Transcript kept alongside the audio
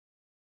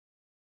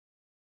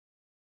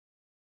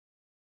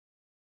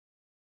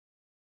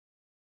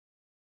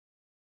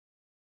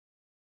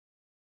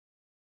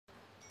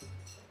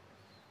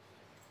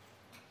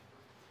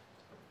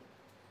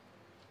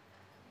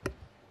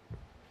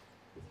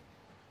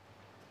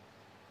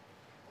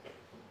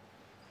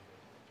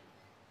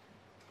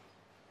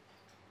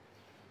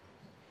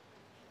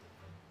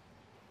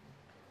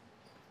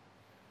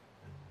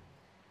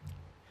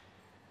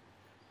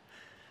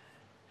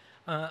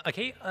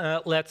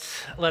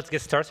Let's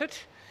get started.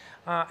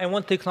 I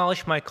want to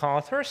acknowledge my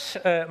co-authors,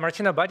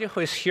 Abadi, who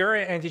is here,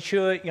 and the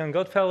two young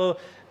Goodfellow,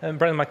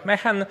 Brian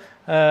McMahan,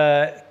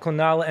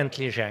 Kunal, and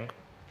Zhang.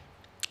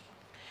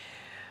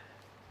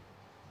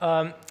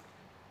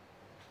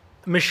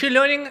 Machine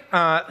learning,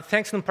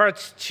 thanks in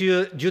part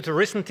due to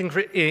recent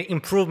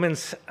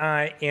improvements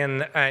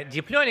in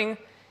deep learning,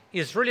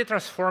 is really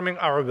transforming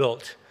our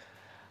world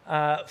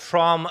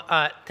from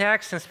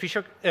text and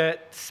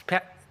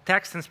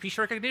speech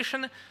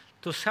recognition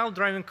to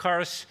self-driving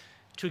cars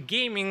to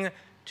gaming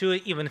to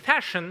even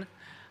fashion.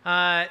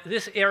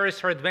 These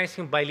areas are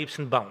advancing by leaps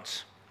and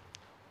bounds.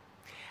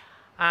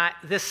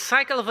 This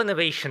cycle of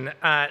innovation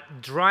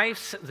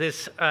drives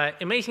this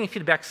amazing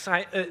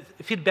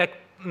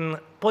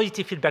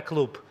positive feedback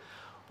loop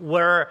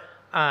where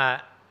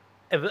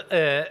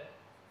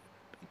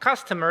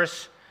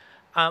customers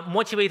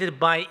motivated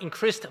by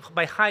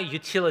high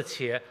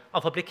utility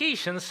of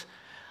applications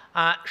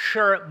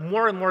share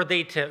more and more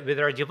data with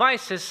their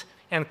devices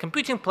and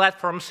computing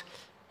platforms,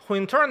 who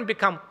in turn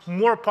become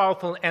more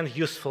powerful and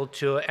useful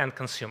to end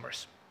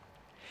consumers.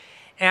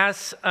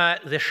 As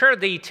the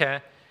shared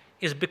data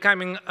is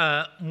becoming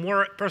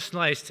more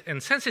personalized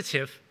and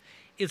sensitive,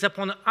 it's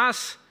upon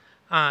us,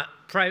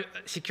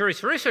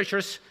 security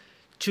researchers,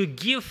 to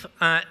give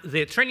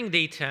the training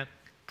data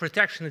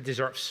protection it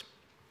deserves.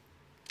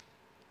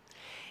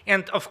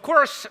 And of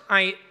course,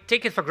 I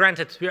take it for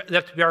granted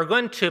that we are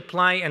going to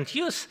apply and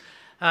use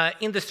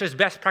industry's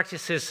best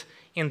practices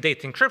in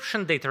data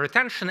encryption, data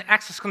retention,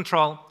 access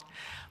control.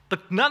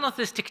 But none of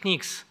these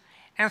techniques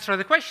answer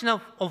the question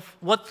of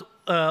what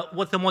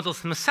the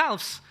models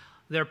themselves,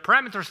 their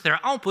parameters, their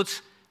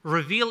outputs,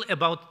 reveal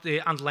about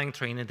the underlying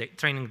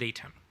training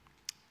data.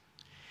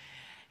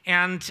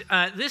 And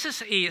this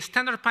is a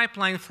standard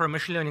pipeline for a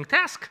machine learning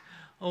task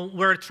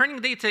where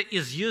training data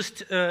is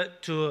used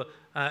to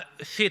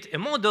fit a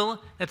model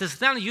that is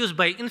then used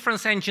by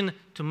inference engine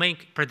to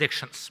make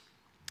predictions.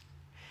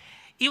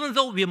 Even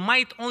though we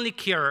might only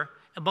care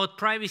about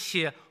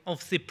privacy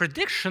of the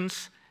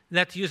predictions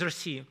that users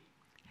see,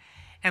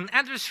 an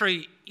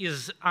adversary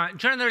is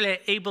generally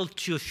able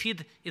to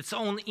feed its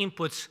own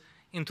inputs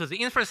into the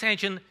inference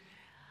engine.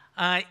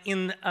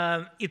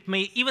 It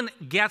may even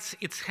get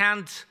its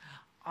hands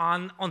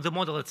on the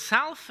model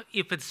itself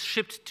if it's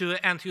shipped to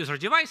end-user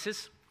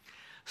devices.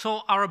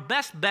 So our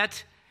best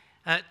bet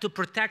to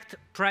protect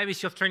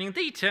privacy of training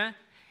data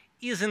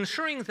is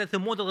ensuring that the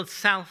model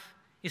itself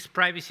is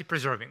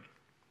privacy-preserving.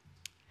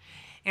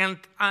 And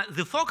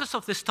the focus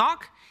of this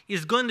talk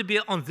is going to be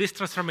on this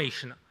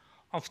transformation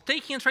of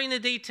taking training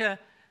data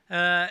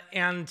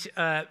and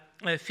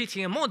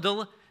fitting a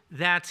model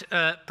that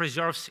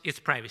preserves its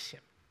privacy.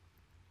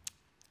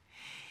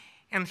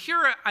 And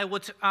here I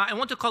want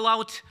to call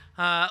out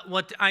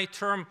what I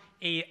term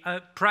a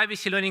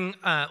privacy learning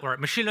or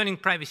machine learning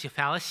privacy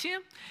fallacy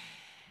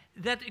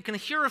that you can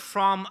hear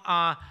from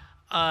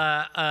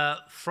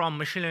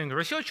machine learning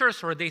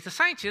researchers or data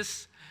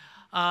scientists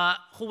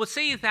who would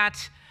say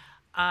that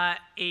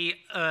a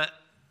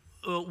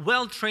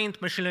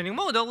well-trained machine learning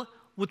model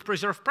would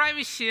preserve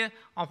privacy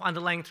of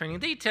underlying training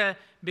data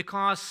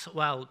because,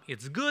 well,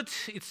 it's good,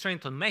 it's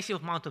trained on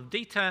massive amount of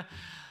data,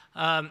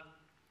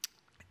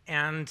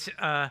 and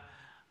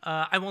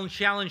I won't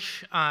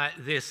challenge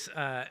this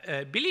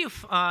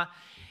belief.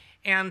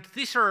 And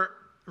these are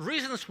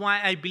reasons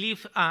why I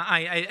believe,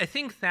 I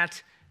think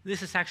that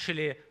this is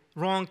actually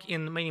wrong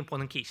in many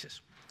important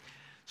cases.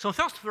 So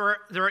first,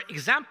 there are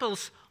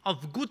examples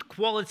of good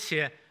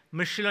quality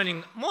machine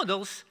learning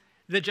models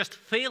that just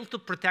fail to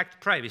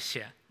protect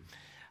privacy.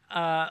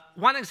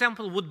 One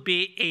example would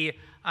be a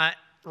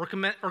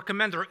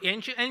recommender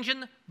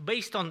engine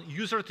based on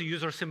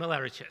user-to-user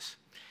similarities.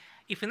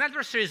 If an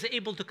adversary is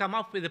able to come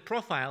up with a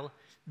profile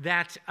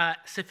that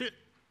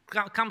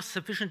comes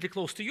sufficiently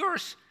close to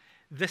yours,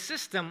 the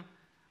system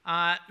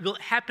will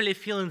happily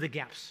fill in the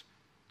gaps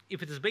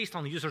if it is based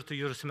on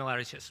user-to-user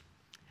similarities.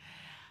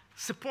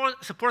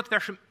 Support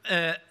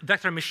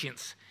vector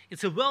machines.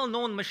 It's a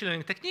well-known machine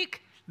learning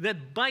technique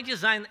that by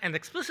design and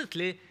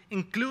explicitly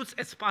includes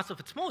as part of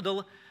its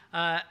model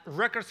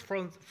records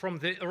from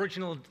the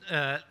original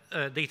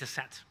data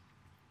set.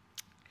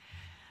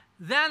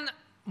 Then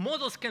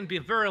models can be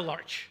very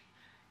large,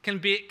 can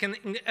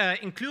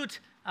include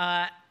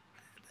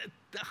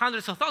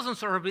hundreds of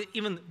thousands or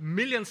even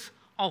millions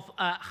of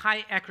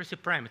high accuracy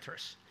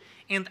parameters.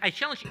 And I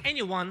challenge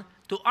anyone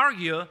to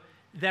argue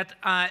that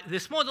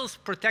these models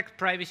protect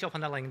privacy of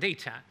underlying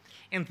data.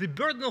 And the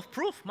burden of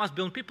proof must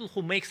be on people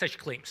who make such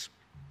claims.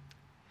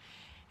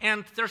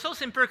 And there's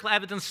also empirical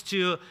evidence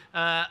to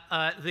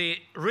the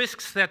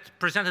risks that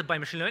presented by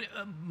machine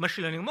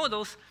learning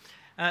models.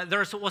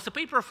 There was a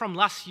paper from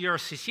last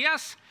year's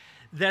CCS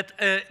that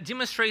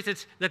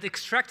demonstrated that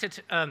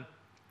extracted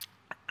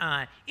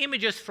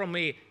images from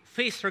a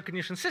face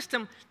recognition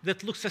system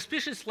that looks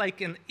suspicious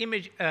like an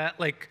image,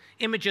 like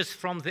images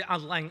from the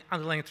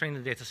underlying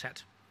training data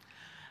set.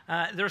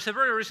 There's a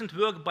very recent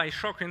work by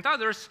Shocker and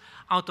others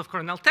out of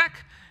Cornell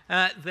Tech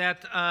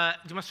that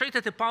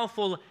demonstrated a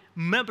powerful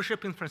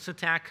membership inference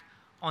attack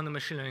on a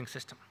machine learning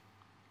system.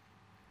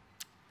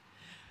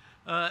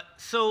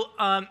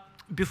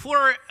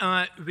 Before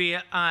we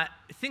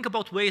think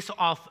about ways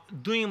of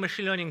doing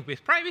machine learning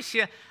with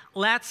privacy,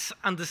 let's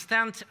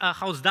understand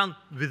how it's done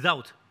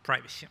without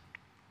privacy.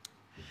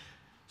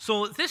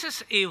 So this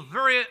is a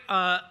very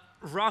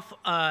rough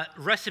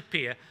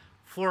recipe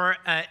for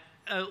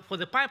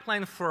the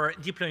pipeline for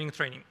deep learning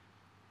training.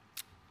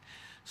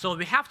 So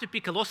we have to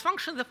pick a loss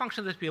function, the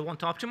function that we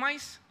want to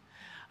optimize.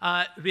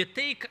 We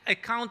take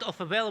account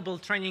of available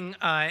training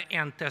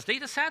and test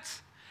data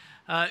sets.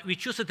 We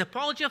choose a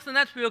topology of the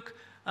network.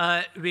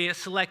 We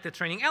select the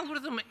training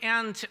algorithm,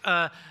 and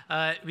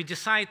we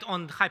decide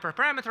on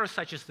hyperparameters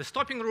such as the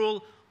stopping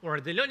rule or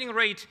the learning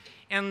rate,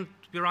 and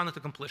we run it to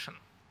completion.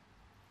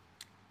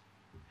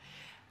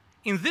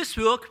 In this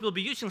work, we'll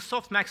be using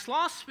softmax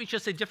loss, which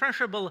is a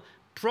differentiable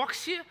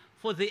proxy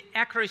for the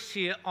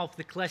accuracy of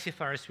the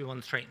classifiers we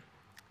want to train.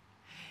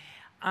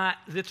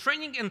 The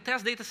training and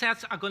test data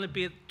sets are going to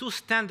be two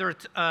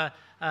standard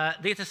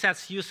data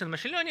sets used in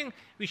machine learning,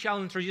 which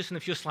I'll introduce in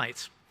a few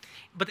slides.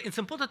 But it's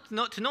important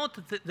to note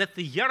that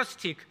the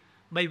yardstick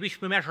by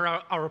which we measure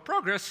our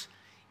progress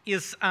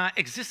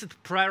existed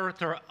prior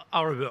to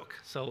our work.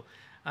 So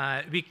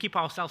we keep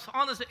ourselves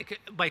honest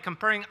by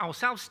comparing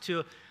ourselves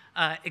to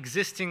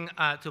existing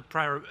to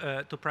prior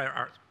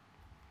art.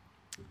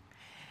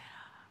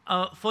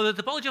 For the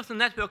topology of the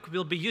network,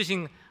 we'll be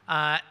using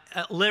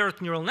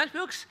layered neural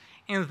networks,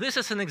 and this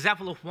is an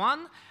example of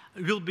one.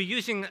 We'll be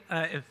using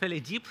a fairly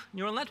deep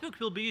neural network.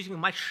 We'll be using a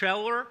much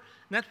shallower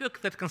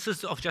network that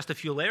consists of just a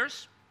few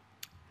layers.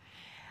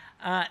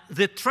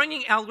 The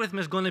training algorithm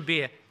is going to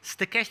be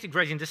stochastic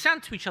gradient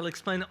descent, which I'll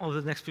explain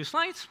over the next few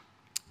slides.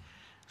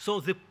 So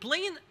the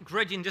plain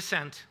gradient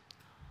descent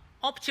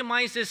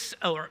optimizes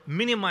or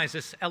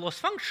minimizes a loss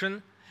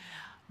function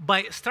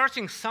by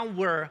starting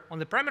somewhere on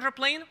the parameter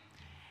plane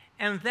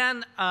and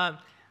then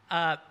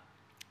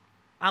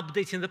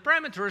updating the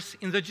parameters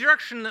in the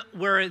direction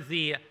where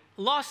the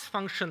loss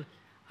function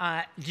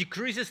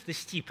decreases the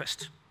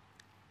steepest.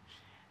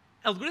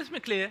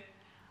 Algorithmically,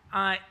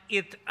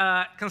 it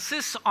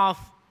consists of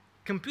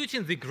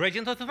computing the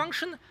gradient of the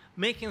function,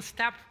 making a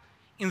step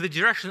in the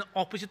direction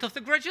opposite of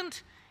the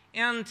gradient,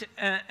 and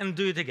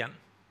do it again.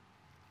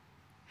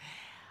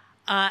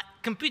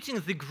 Computing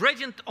the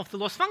gradient of the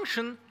loss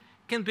function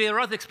can be a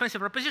rather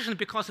expensive proposition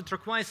because it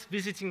requires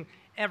visiting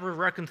every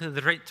record in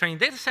the training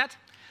data set.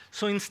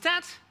 So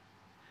instead,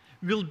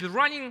 we'll be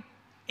running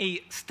a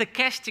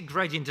stochastic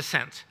gradient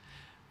descent,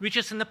 which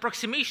is an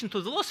approximation to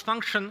the loss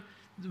function,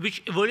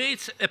 which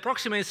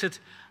approximates it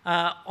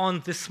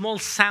on the small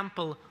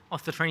sample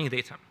of the training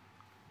data.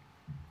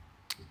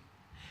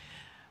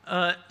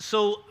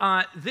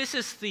 This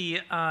is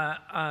the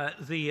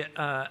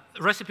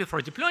recipe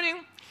for deep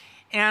learning.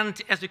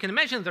 And as you can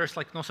imagine, there's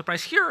like no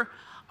surprise here.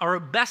 Our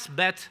best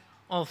bet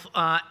of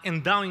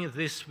endowing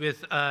this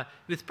with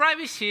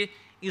privacy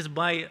is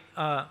by,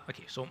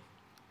 OK, so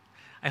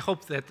I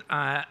hope that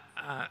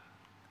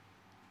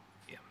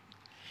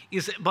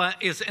is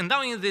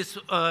endowing this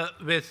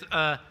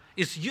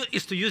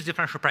is to use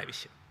differential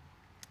privacy.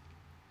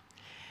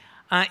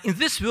 In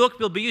this work,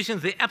 we'll be using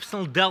the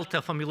epsilon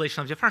delta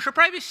formulation of differential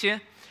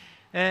privacy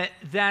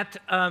that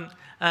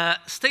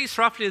states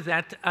roughly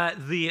that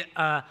the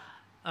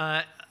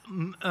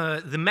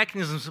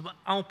mechanism's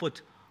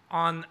output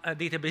on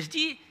database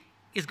D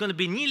is going to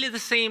be nearly the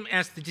same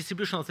as the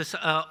distribution of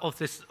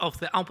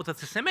the output of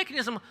the same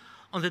mechanism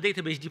on the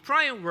database D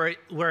prime,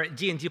 where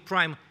D and D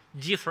prime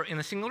differ in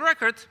a single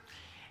record.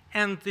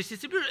 And this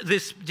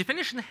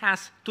definition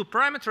has two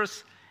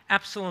parameters,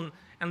 epsilon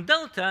and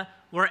delta,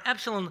 where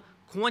epsilon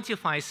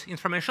quantifies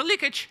information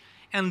leakage,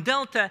 and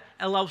delta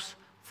allows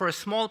for a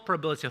small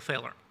probability of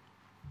failure.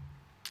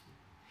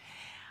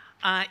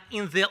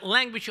 In the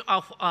language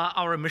of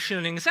our machine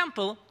learning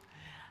example,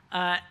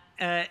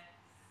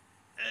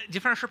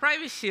 differential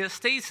privacy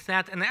states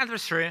that an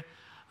adversary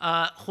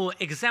who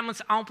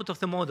examines output of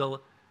the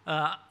model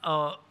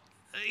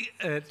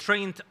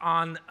trained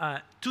on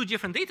two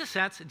different data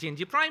sets, D and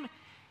D prime,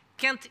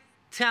 can't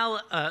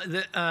tell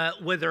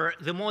whether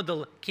the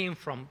model came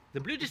from the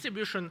blue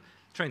distribution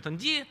trained on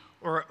D,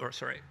 or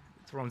sorry,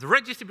 from the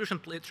red distribution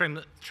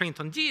trained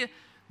on D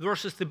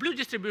versus the blue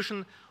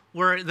distribution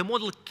where the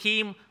model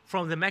came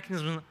from the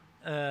mechanism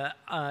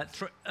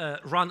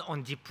run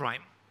on D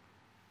prime.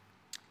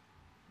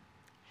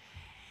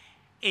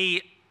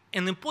 An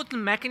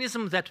important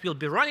mechanism that we'll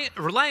be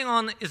relying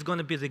on is going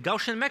to be the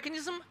Gaussian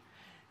mechanism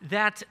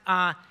that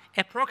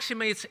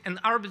approximates an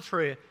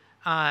arbitrary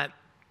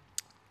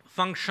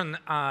function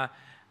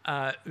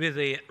with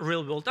a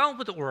real-world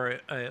output or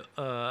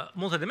a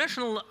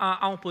multidimensional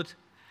output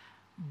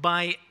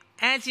by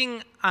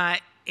adding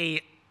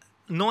a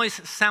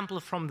noise sample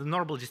from the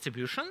normal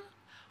distribution,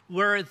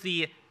 where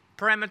the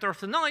parameter of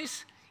the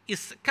noise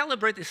is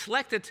calibrated, is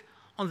selected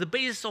on the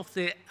basis of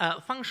the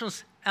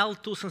function's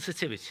L2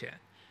 sensitivity,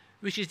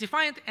 which is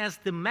defined as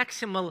the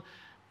maximal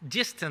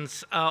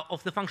distance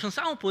of the function's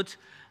output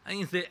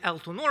in the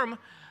L2 norm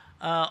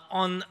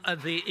on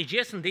the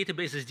adjacent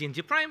databases D and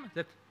D prime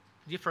that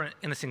differ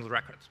in a single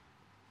record.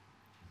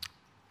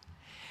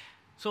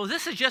 So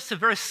this is just a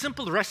very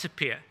simple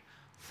recipe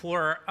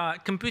for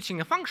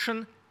computing a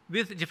function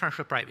with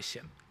differential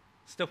privacy.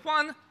 Step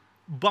 1,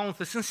 bound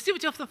the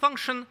sensitivity of the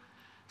function.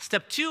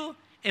 Step 2,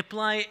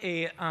 apply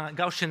a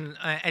Gaussian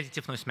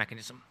additive noise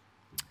mechanism.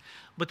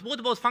 But what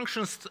about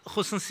functions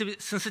whose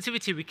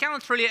sensitivity we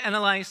cannot really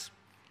analyze?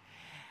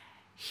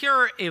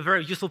 Here, a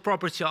very useful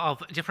property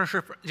of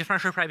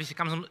differential privacy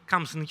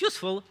comes in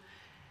useful,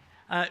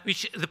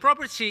 which the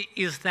property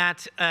is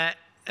that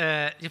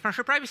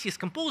differential privacy is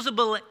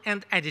composable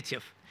and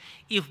additive.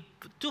 If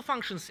two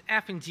functions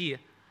f and d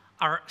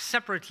are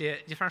separately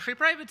differentially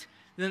private,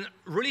 then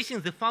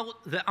releasing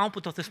the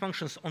output of these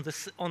functions on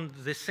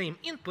the same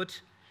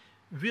input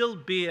will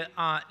be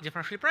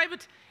differentially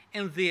private,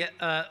 and the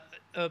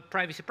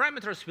privacy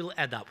parameters will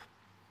add up.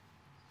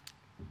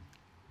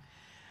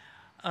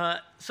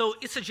 So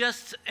it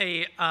suggests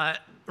a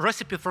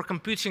recipe for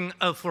computing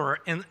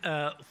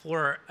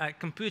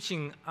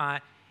computing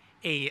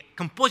a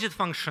composite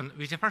function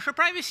with differential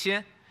privacy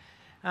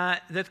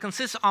that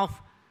consists of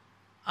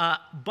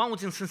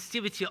bounding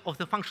sensitivity of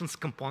the function's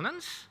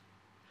components,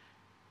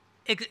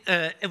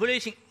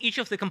 evaluating each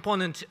of the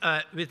components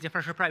with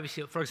differential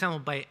privacy, for example,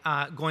 by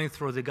going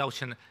through the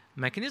Gaussian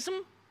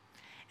mechanism,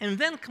 and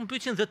then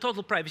computing the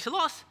total privacy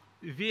loss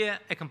via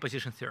a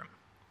composition theorem.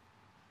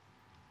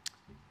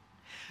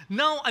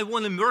 Now I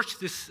want to merge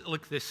these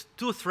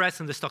two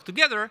threads in the stack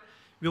together.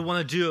 We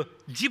want to do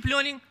deep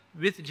learning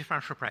with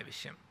differential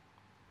privacy.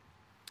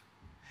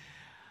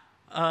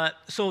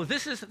 So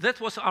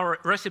that was our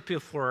recipe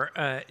for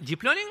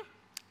deep learning.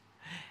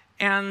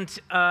 And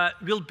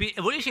we'll be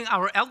evaluating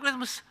our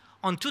algorithms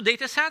on two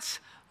data sets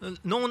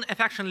known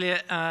affectionately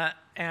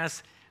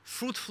as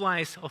fruit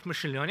flies of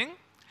machine learning.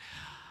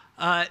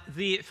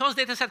 The first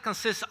data set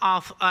consists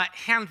of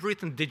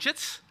handwritten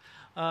digits,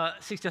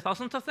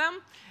 60,000 of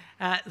them.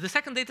 The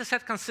second data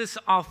set consists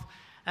of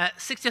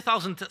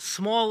 60,000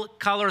 small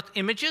colored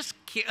images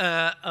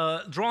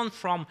drawn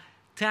from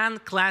 10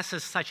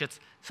 classes such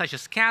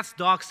as cats,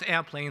 dogs,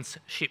 airplanes,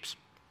 ships.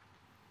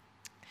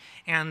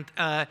 And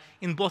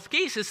in both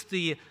cases,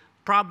 the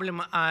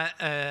problem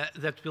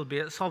that we'll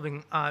be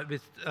solving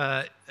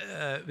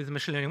with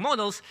machine learning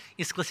models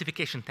is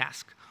classification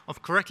task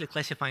of correctly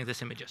classifying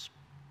these images.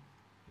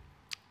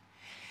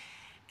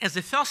 As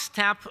the first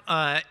step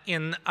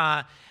in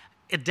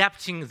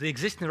adapting the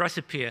existing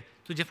recipe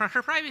to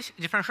differential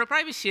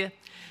privacy,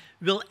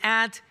 we'll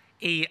add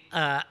a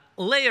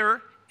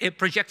layer, a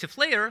projective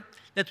layer,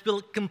 that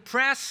will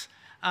compress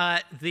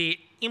the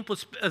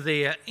input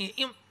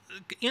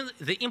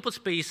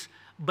space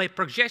by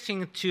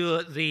projecting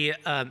to the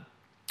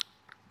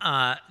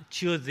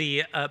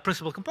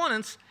principal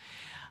components.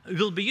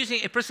 We'll be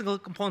using a principal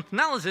component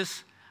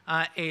analysis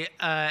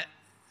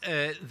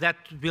that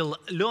will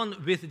learn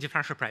with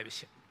differential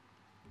privacy.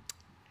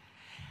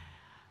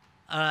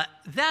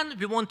 Then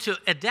we want to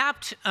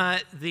adapt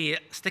the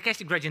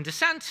stochastic gradient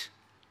descent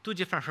to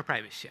differential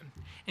privacy.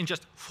 And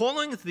just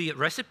following the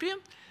recipe,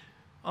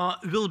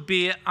 we'll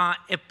be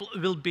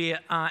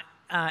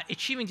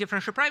achieving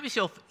differential privacy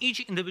of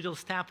each individual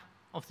step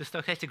of the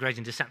stochastic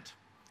gradient descent.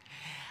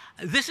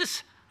 This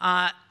is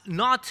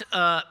not,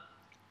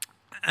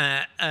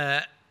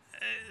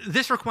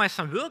 this requires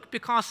some work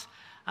because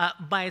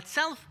by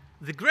itself,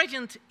 the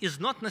gradient is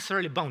not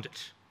necessarily bounded.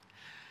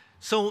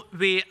 So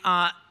we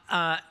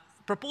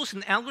propose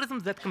an algorithm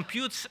that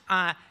computes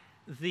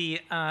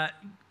the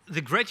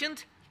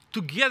gradient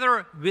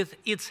together with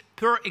its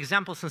per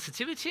example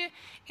sensitivity.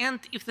 And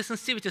if the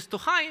sensitivity is too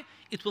high,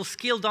 it will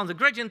scale down the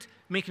gradient,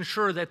 making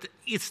sure that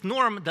its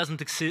norm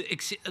doesn't exceed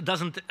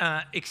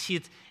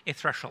a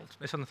threshold,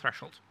 a certain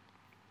threshold.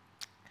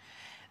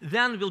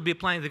 Then we'll be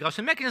applying the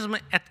Gaussian mechanism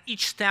at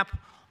each step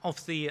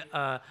of the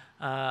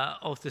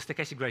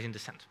stochastic gradient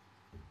descent.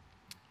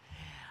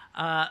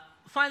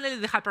 Finally,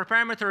 the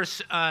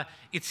hyperparameters.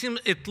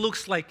 It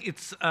looks like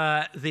it's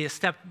the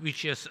step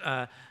which is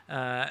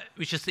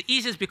the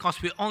easiest because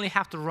we only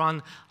have to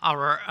run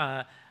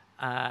our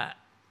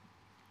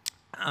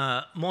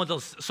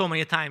models so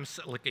many times,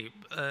 like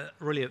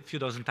really a few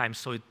dozen times.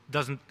 So it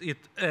doesn't.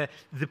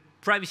 The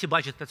privacy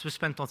budget that we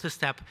spent on this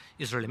step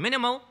is really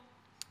minimal.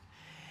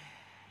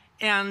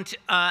 And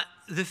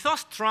the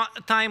first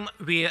time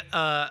we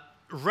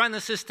run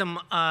a system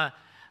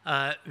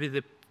with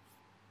the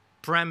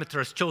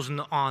parameters chosen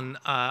on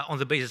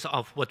the basis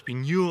of what we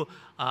knew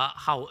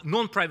how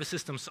non-private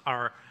systems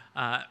are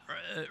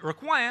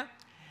require.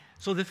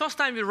 So the first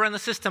time we ran a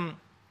system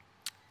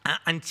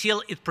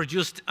until it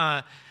produced,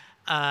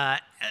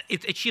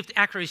 it achieved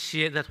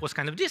accuracy that was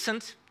kind of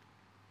decent,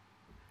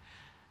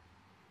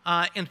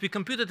 and we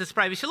computed its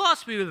privacy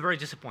loss, we were very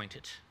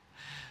disappointed.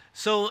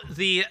 So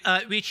we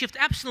achieved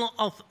epsilon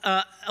of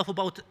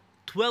about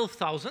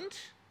 12,000.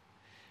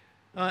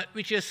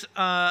 Which is,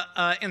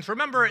 and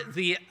remember,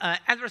 the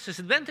adverse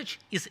disadvantage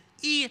is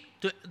e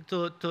to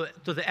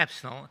the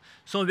epsilon.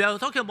 So we are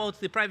talking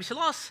about the privacy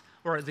loss,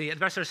 or the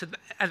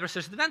adverse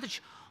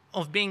disadvantage,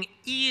 of being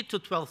e to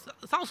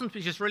 12,000,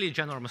 which is really a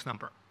ginormous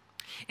number.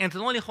 And it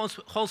only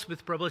holds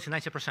with probability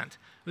 90%.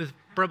 With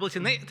probability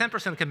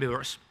 10% can be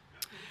worse.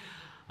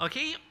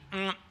 Okay,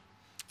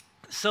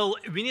 so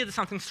we need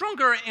something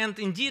stronger, and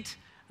indeed,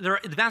 there are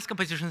advanced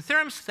composition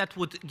theorems that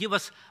would give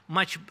us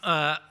much,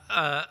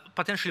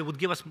 potentially would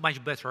give us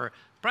much better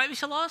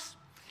privacy laws.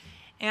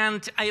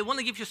 And I want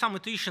to give you some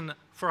intuition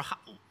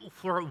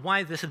for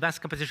why these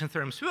advanced composition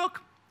theorems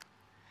work.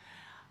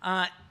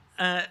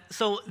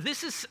 So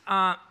this is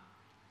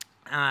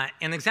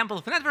an example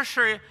of an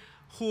adversary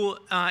who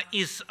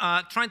is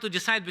trying to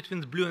decide between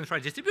the blue and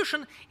red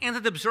distribution, and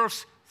it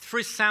observes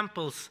 3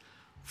 samples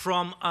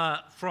from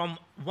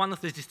one of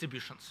these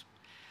distributions.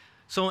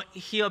 So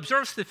he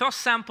observes the first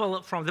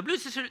sample from the blue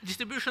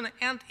distribution,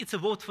 and it's a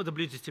vote for the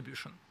blue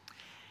distribution.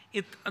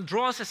 It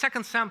draws a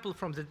second sample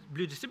from the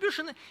blue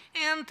distribution,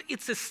 and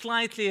it's a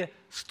slightly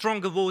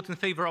stronger vote in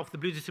favor of the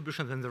blue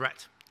distribution than the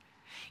red.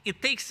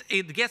 It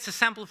gets a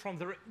sample from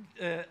the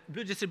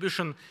blue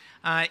distribution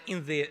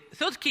in the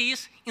third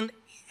case, and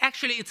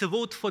actually it's a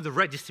vote for the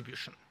red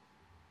distribution.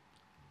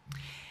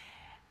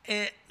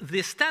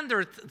 The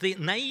standard, the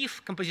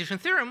naive composition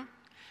theorem,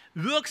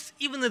 works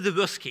even in the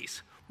worst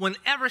case, when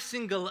every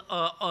single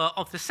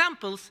of the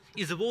samples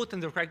is a vote in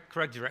the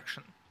correct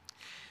direction.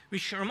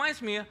 Which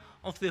reminds me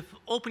of the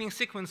opening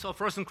sequence of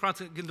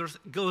Rosenkranz,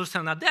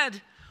 Guillerson are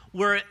dead,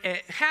 where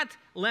a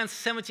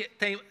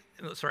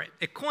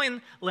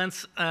coin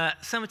lands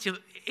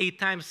 78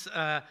 times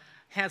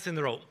heads in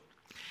a row.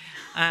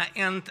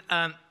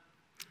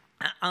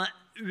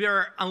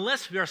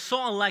 Unless we are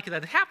so unlikely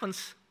that it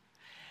happens,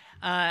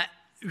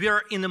 we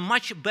are in a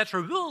much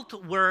better world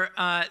where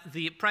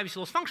the privacy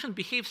loss function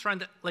behaves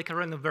like a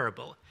random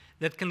variable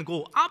that can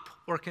go up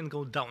or can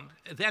go down.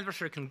 The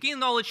adversary can gain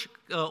knowledge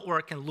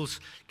or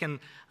can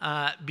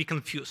be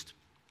confused.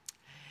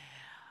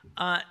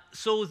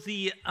 So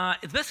the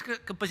advanced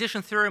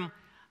composition theorem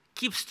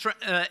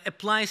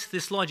applies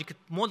this logic. It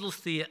models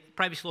the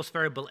privacy loss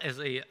variable as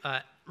a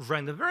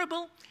random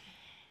variable,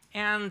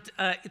 and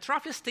it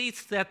roughly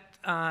states that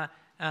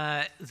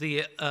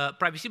the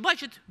privacy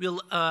budget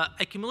will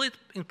accumulate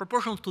in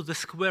proportion to the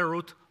square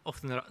root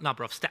of the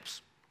number of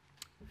steps.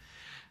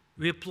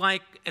 We apply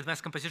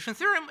advanced composition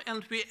theorem,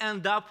 and we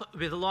end up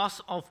with a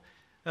loss of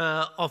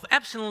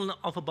epsilon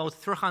of about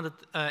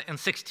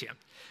 360,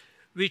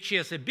 which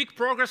is a big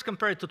progress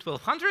compared to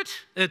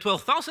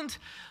 12,000,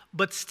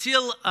 but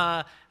still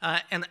an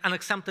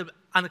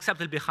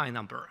unacceptably high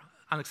number,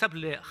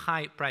 unacceptably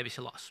high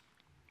privacy loss.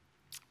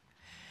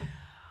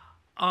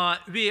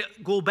 We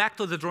go back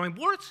to the drawing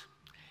board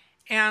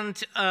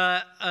and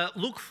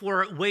look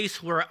for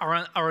ways where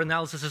our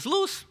analysis is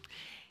loose,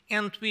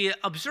 and we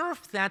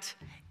observe that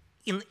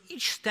in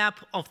each step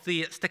of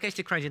the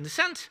stochastic gradient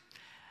descent,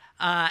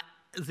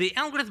 the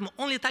algorithm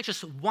only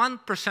touches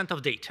 1%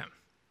 of data.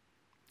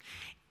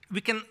 We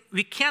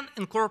can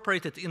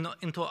incorporate it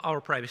into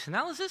our privacy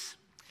analysis,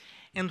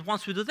 and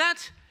once we do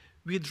that,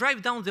 we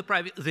drive down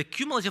the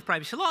cumulative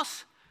privacy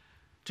loss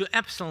to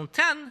epsilon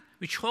 10,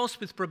 which holds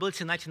with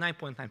probability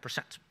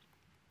 99.9%.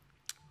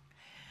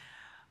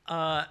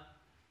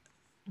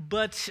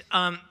 But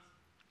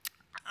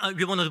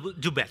we want to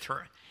do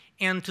better.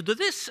 And to do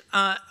this,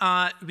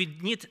 we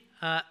need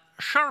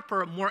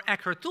sharper, more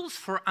accurate tools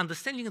for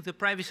understanding the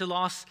privacy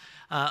loss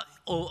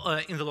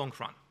in the long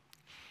run.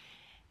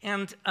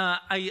 And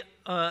I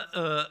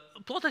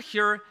plotted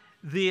here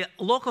the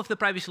log of the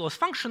privacy loss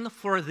function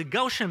for the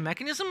Gaussian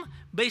mechanism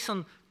based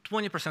on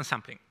 20%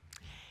 sampling.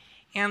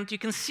 And you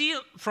can see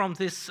from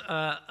this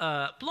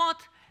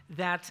plot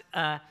that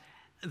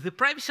the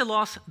privacy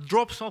loss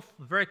drops off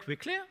very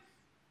quickly,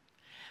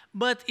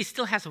 but it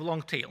still has a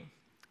long tail.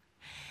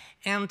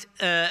 And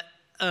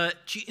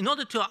in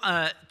order to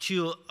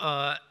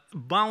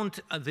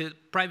bound the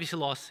privacy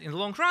loss in the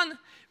long run,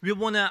 we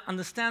want to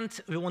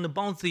understand, we want to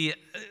bound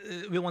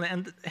we want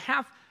to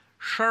have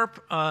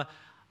sharp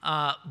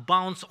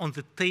bounds on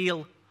the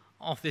tail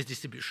of this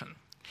distribution.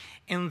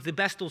 And the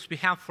best tools we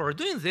have for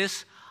doing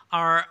this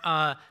are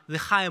the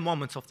higher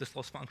moments of this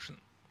loss function.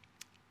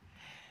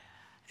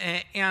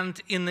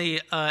 And in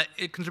the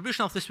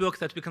contribution of this work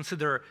that we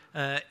consider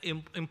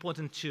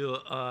important to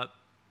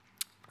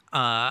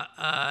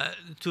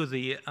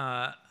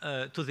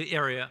the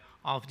area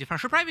of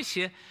differential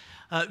privacy,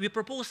 we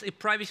propose a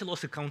privacy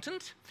loss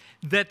accountant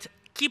that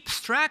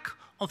keeps track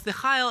of the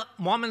higher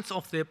moments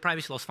of the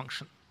privacy loss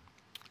function.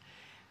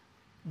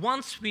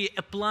 Once we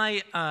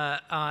apply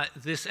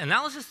this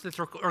analysis that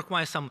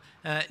requires some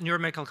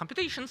numerical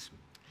computations,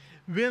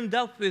 we end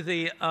up with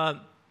a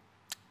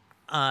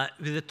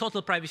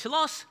total privacy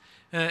loss,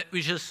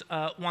 which is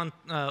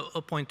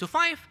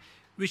 1.25,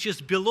 which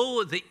is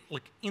below the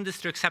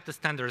industry accepted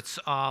standards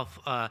of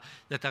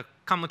that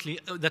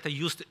are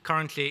used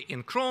currently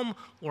in Chrome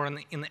or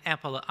in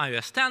Apple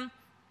iOS 10.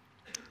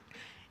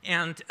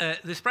 And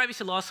this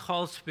privacy loss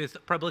holds with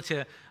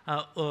probability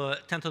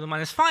 10 to the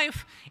minus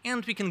 5,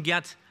 and we can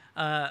get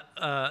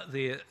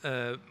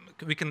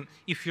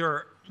if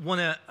you want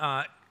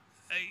to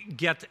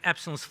get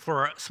epsilons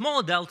for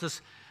smaller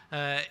deltas,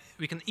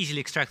 we can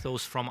easily extract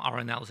those from our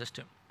analysis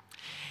too.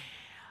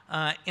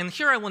 And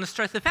here I want to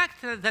stress the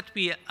fact that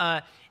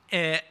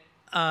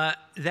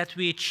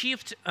we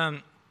achieved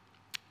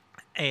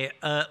a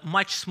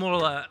much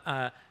smaller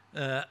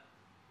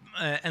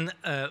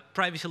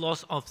privacy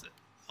loss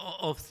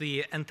of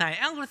the entire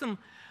algorithm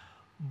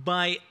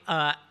by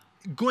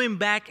going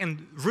back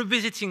and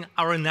revisiting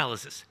our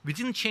analysis. We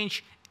didn't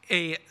change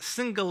a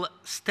single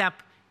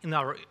step in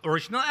our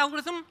original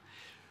algorithm.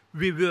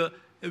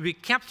 We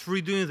kept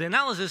redoing the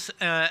analysis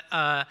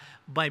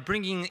by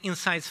bringing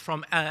insights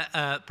from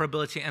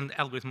probability and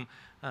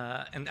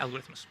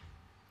algorithms.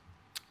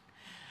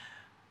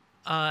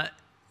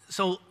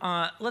 So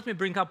let me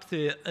bring up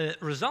the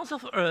results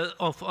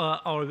of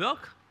our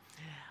work.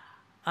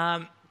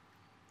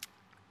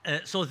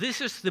 So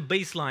this is the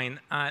baseline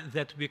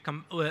that we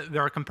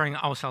are comparing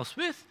ourselves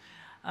with,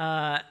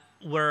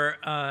 where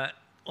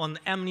on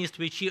MNIST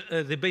we achieve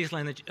the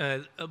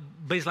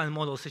baseline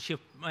models achieve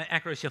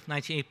accuracy of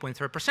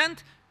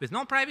 98.3% with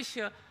no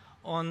privacy.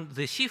 On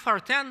the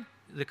CFAR10,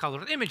 the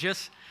colored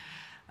images,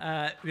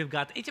 we've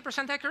got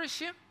 80%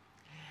 accuracy.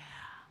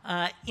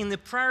 In the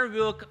prior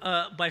work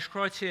by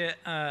Shokri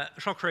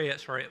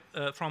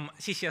from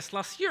CCS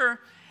last year,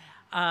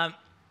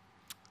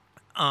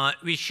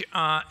 which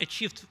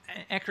achieved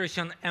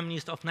accuracy on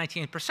MNIST of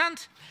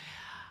 98%,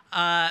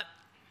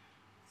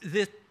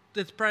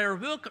 the prior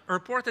work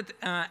reported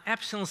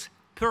epsilons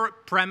per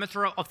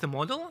parameter of the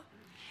model.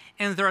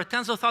 And there are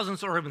tens of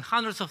thousands or even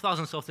hundreds of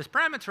thousands of these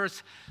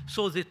parameters.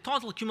 So the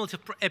total cumulative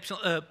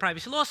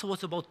privacy loss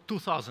was about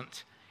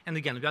 2,000. And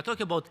again, we are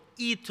talking about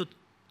e to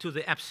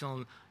the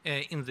epsilon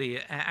in the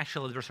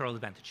actual adversarial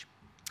advantage.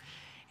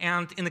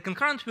 And in the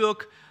concurrent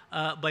work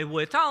by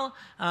Wu et al.,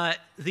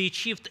 they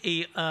achieved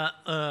a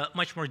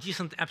much more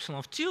decent epsilon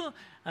of 2,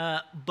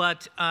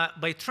 but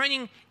by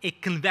training a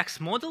convex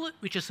model,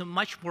 which is a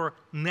much more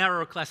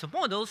narrow class of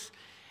models,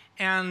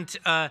 and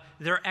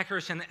their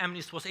accuracy on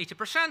MNIST was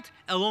 80%,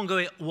 a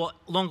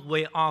long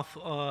way off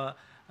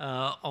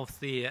of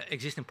the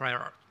existing prior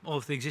art,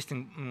 of the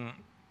existing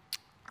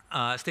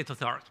state of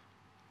the art.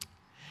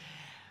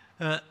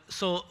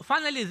 So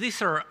finally,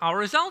 these are our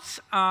results.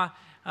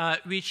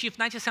 We achieved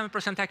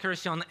 97%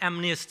 accuracy on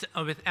MNIST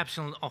with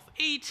epsilon of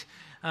 8,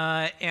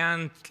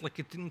 and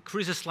it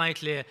increases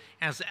slightly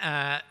as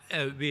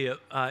we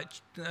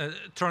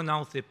turn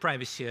out the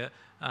privacy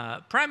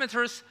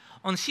parameters.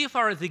 On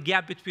CFAR, the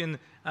gap between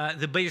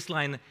the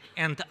baseline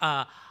and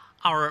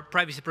our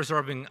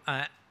privacy-preserving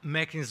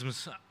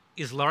mechanisms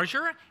is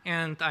larger,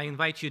 and I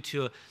invite you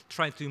to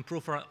try to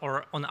improve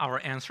on our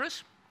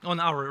answers, on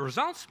our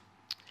results.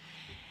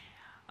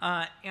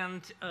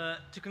 And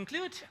to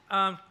conclude,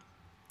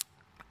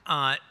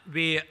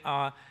 we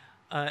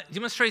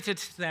demonstrated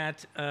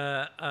that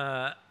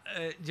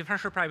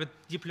differential private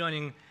deep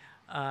learning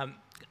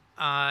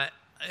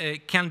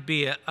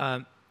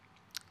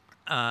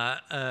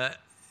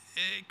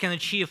can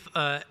achieve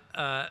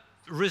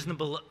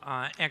reasonable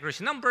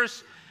accuracy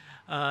numbers.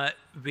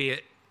 We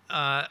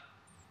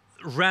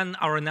ran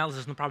our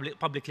analysis on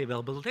publicly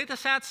available data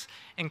sets,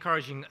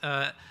 encouraging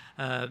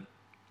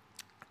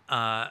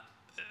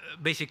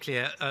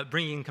basically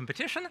bringing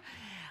competition.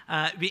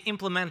 We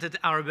implemented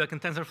our work in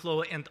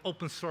TensorFlow and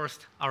open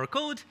sourced our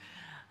code.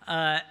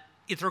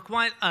 It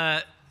required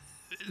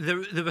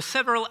there were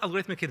several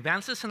algorithmic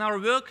advances in our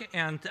work,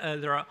 and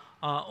they are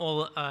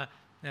all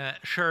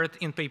shared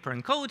in paper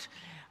and code.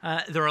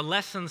 There are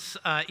lessons,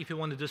 if you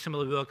want to do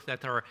similar work,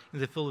 that are in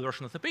the full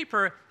version of the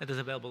paper that is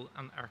available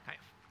on arXiv.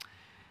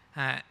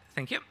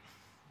 Thank you.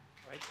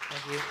 All right,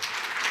 thank you.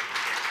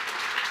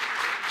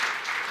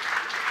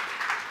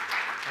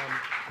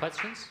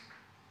 Questions?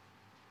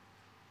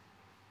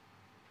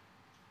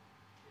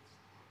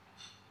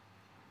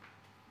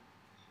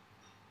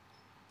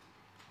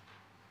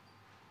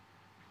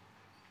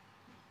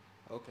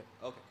 Okay.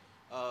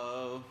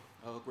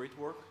 Great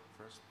work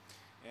first.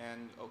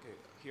 And okay,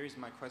 here is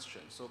my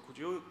question. So could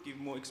you give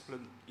more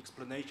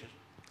explanation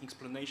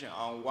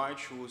on why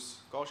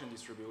choose Gaussian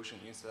distribution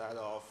instead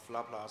of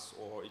Laplace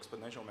or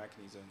exponential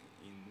mechanism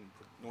in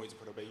noise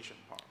perturbation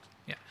part?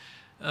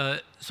 Yeah.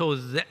 So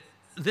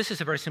this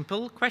is a very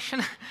simple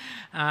question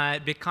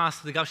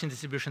because the Gaussian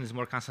distribution is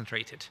more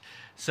concentrated.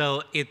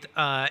 So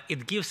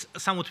it gives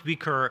somewhat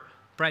weaker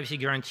privacy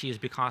guarantees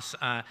because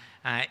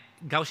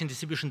Gaussian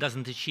distribution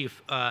doesn't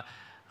achieve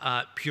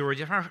pure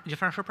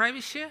differential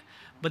privacy,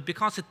 but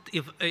because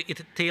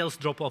it tails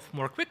drop off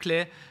more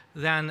quickly,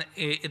 then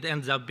it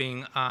ends up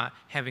being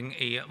having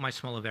a much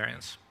smaller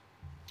variance.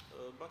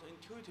 But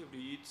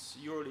intuitively, it's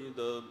usually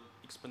the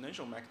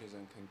exponential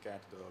mechanism can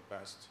get the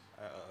best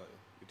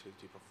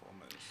utility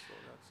performance. So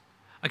that's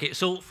okay,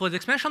 so for the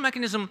exponential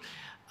mechanism,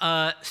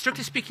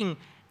 strictly speaking,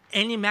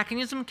 any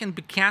mechanism can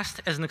be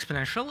cast as an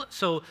exponential.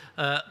 So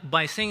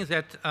by saying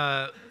that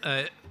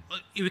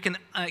you can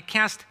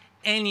cast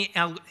any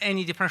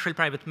differential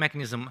private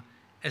mechanism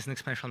as an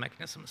exponential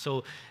mechanism.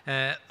 So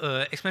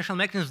exponential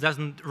mechanism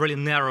doesn't really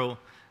narrow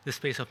the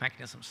space of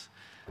mechanisms.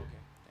 okay.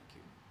 Thank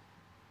you.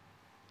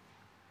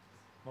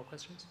 More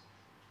questions?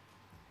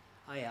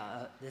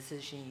 Hi, this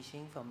is Xin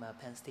Yixing from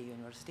Penn State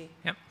University.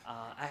 Yep.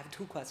 I have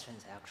two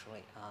questions,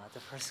 actually. The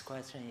first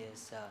question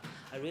is,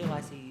 I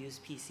realize you use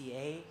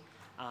PCA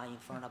in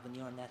front of a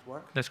neural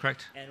network. That's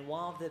correct. And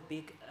one of the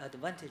big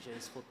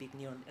advantages for deep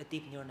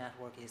neural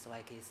network is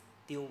it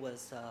deal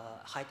with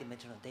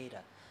high-dimensional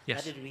data.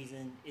 Yes. That is the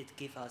reason it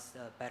gives us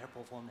better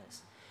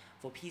performance.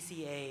 For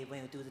PCA,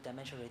 when you do the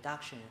dimension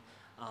reduction,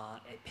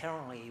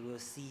 apparently you will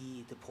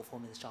see the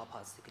performance drop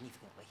out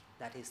significantly.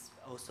 That is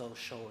also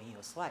shown in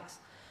your slides.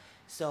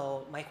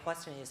 So my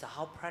question is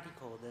how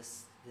practical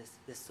this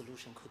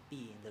solution could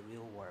be in the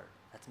real world.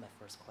 That's my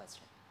first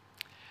question.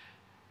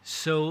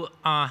 So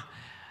I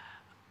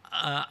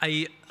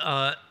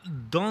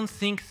don't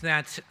think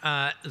that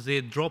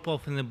the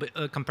drop-off in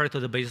the compared to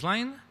the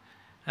baseline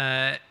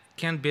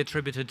can be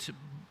attributed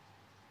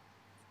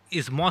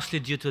is mostly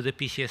due to the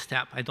PCA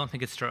step. I don't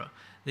think it's true.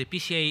 The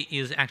PCA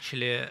is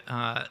actually,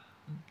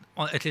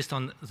 at least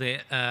on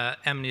the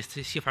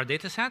MNIST CFR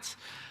datasets,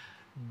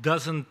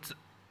 doesn't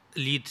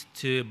lead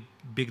to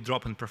big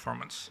drop in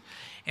performance.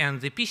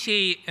 And the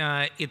PCA,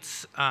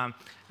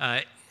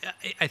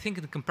 I think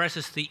it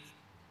compresses the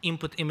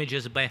input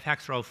images by a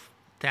factor of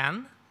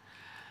 10,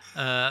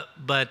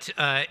 but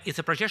it's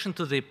a projection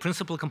to the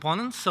principal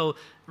components, so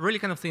really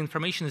kind of the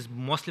information is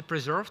mostly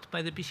preserved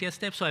by the PCA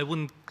step, so I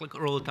wouldn't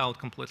roll it out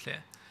completely.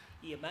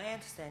 Yeah, my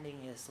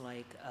understanding is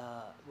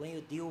when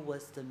you deal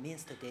with the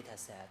MNIST data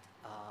set,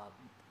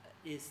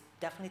 it's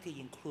definitely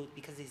include,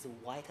 because it's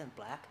white and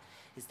black,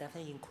 it's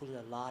definitely included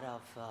a lot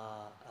of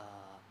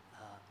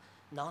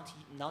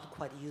not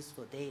quite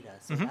useful data.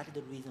 So that's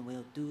the reason when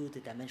you do the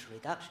dimension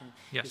reduction,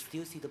 you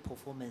still see the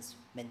performance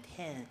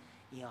maintained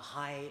in a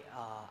high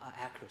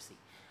accuracy.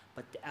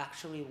 But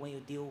actually, when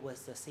you deal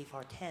with the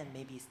CFR 10,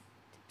 maybe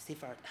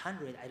CFR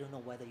 100, I don't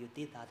know whether you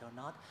did that or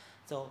not.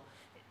 So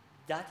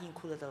that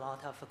included a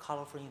lot of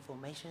colorful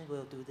information.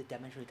 We'll do the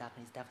dimension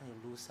reduction, it's definitely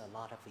lose a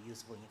lot of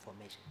useful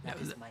information.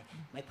 That is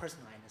my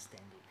personal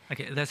understanding.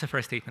 Okay, that's the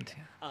first statement.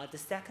 Yeah. The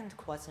second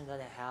question that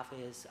I have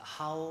is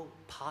how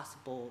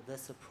possible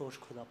this approach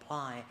could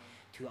apply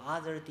to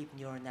other deep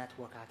neural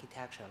network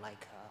architecture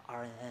like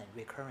RNN,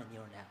 recurrent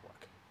neural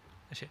network.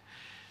 Okay.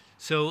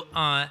 So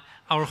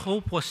our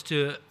hope was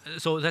to,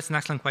 so that's an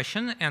excellent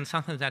question and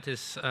something that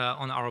is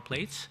on our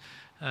plates.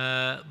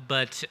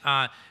 But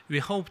we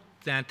hope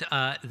that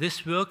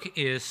this work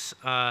is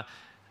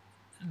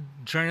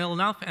general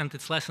enough and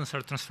its lessons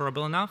are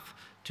transferable enough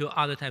to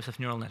other types of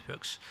neural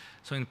networks.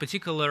 So in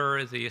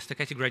particular, the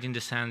stochastic gradient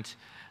descent,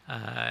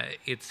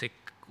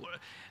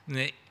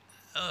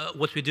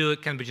 what we do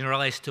can be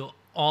generalized to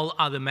all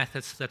other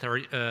methods that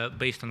are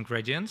based on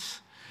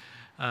gradients.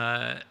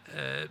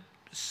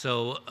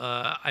 So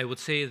I would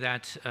say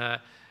that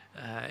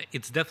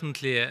it's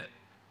definitely,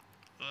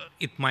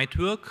 it might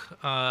work,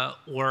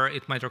 or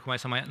it might require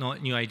some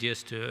new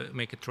ideas to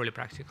make it truly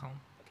practical.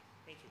 Okay,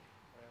 thank you.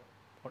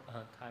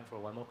 Time for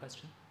one more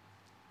question.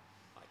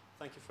 Hi,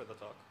 thank you for the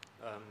talk.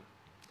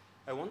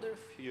 I wonder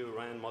if you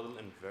ran model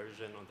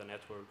inversion on the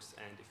networks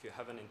and if you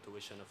have an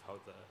intuition of how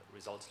the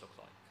results look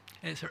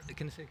like. Sorry,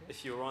 can you say again?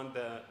 If you run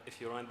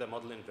the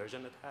model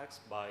inversion attacks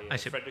by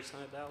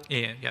Fredrickson et al.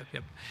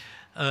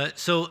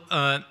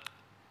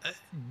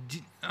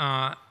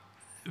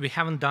 We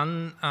haven't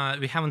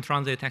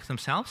run the attacks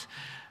themselves.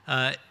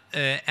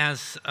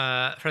 As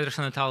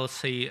Fredrickson et al.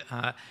 Say,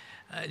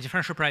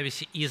 differential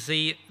privacy is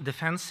a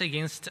defense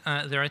against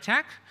their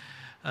attack.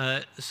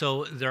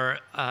 So there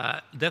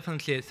are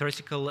definitely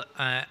theoretical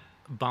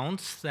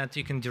bounds that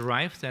you can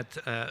derive that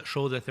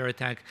show that their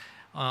attack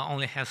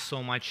only has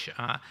so much,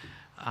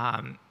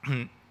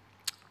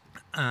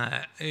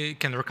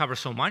 can recover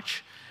so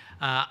much.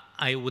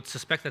 I would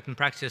suspect that in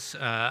practice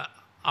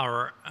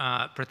our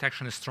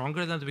protection is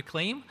stronger than we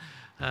claim,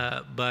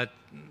 but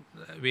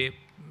we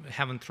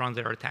haven't run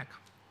their attack.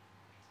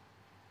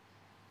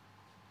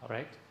 All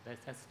right,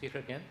 let's speak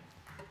again.